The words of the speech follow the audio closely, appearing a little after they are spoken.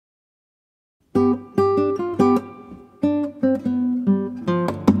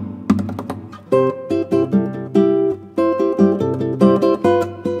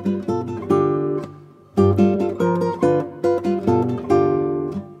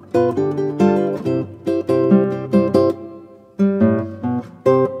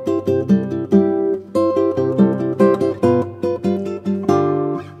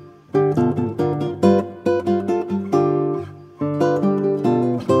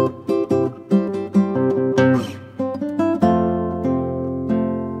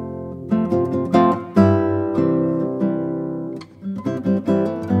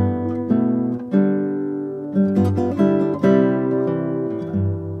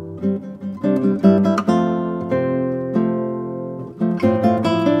Yo,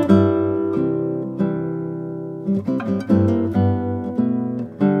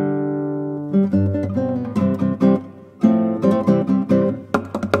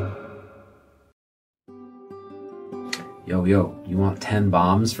 you want 10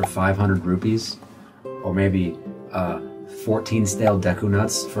 bombs for 500 rupees? Or maybe 14 stale Deku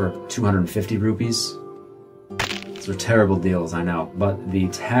nuts for 250 rupees? Those are terrible deals, I know, but the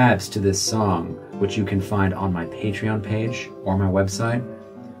tabs to this song, which you can find on my Patreon page or my website,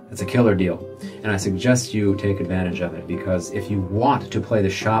 it's a killer deal. And I suggest you take advantage of it, because if you want to play the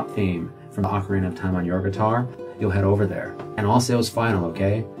shop theme from Ocarina of Time on your guitar, you'll head over there. And all sales final,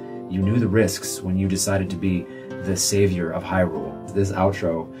 okay? You knew the risks when you decided to be the savior of Hyrule. This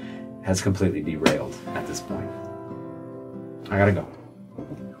outro has completely derailed at this point. I gotta go.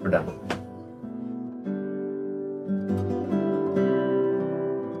 We're done.